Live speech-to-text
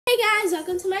Hey guys,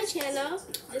 welcome to my channel.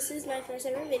 This is my first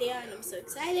ever video and I'm so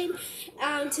excited.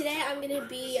 Today I'm going to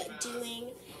be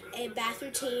doing a bath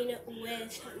routine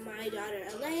with my daughter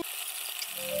Alaya.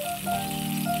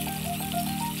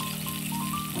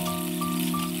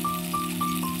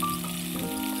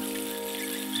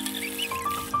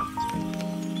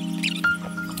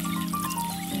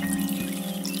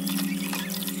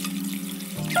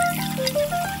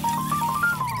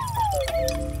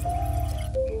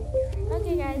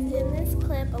 Okay guys, in this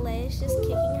clip, Alaya's just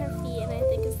kicking her feet and I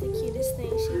think it's the cutest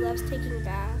thing. She loves taking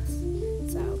baths.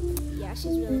 So, yeah,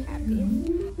 she's really happy.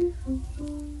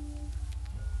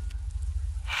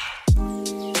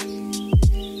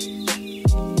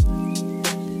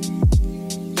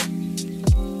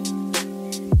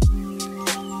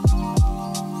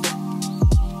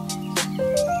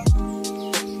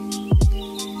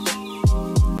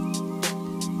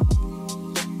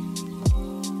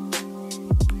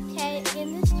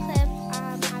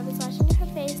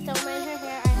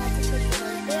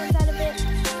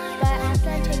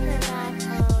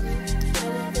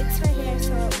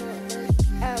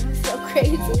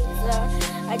 Crazy, so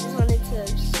I just wanted to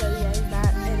show you guys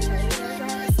that and tell you guys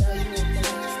that, so you will get to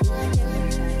see it again.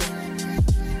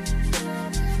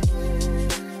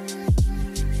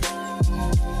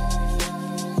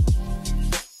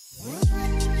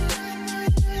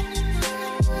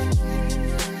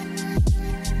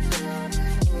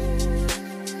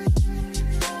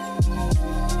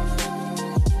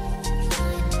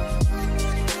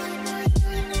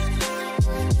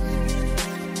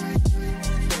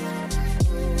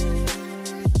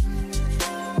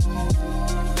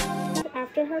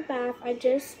 After her bath, I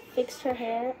just fixed her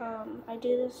hair. I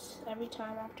do this every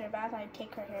time after a bath. I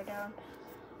take her hair down,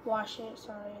 wash it.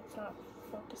 Sorry, it's not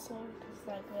focusing because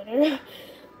that glitter,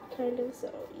 kind of.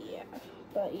 So yeah,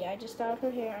 but yeah, I just styled her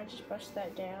hair. I just brushed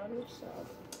that down. So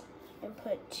and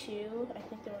put two. I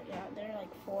think there were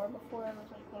like four before. It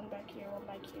was like one back here,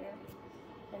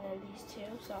 and then these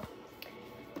two. So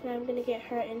now I'm gonna get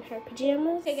her in her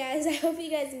pajamas. Okay, guys, I hope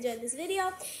you guys enjoyed this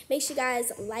video. Make sure you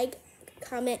guys like,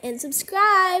 comment, and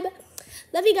subscribe.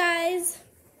 Love you guys.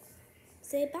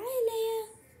 Say bye, Alaya.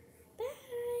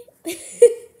 Bye.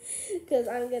 Because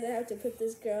I'm going to have to put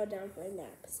this girl down for a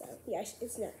nap. So, yeah,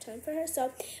 it's nap time for her.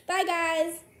 So, bye,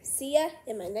 guys. See ya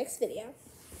in my next video.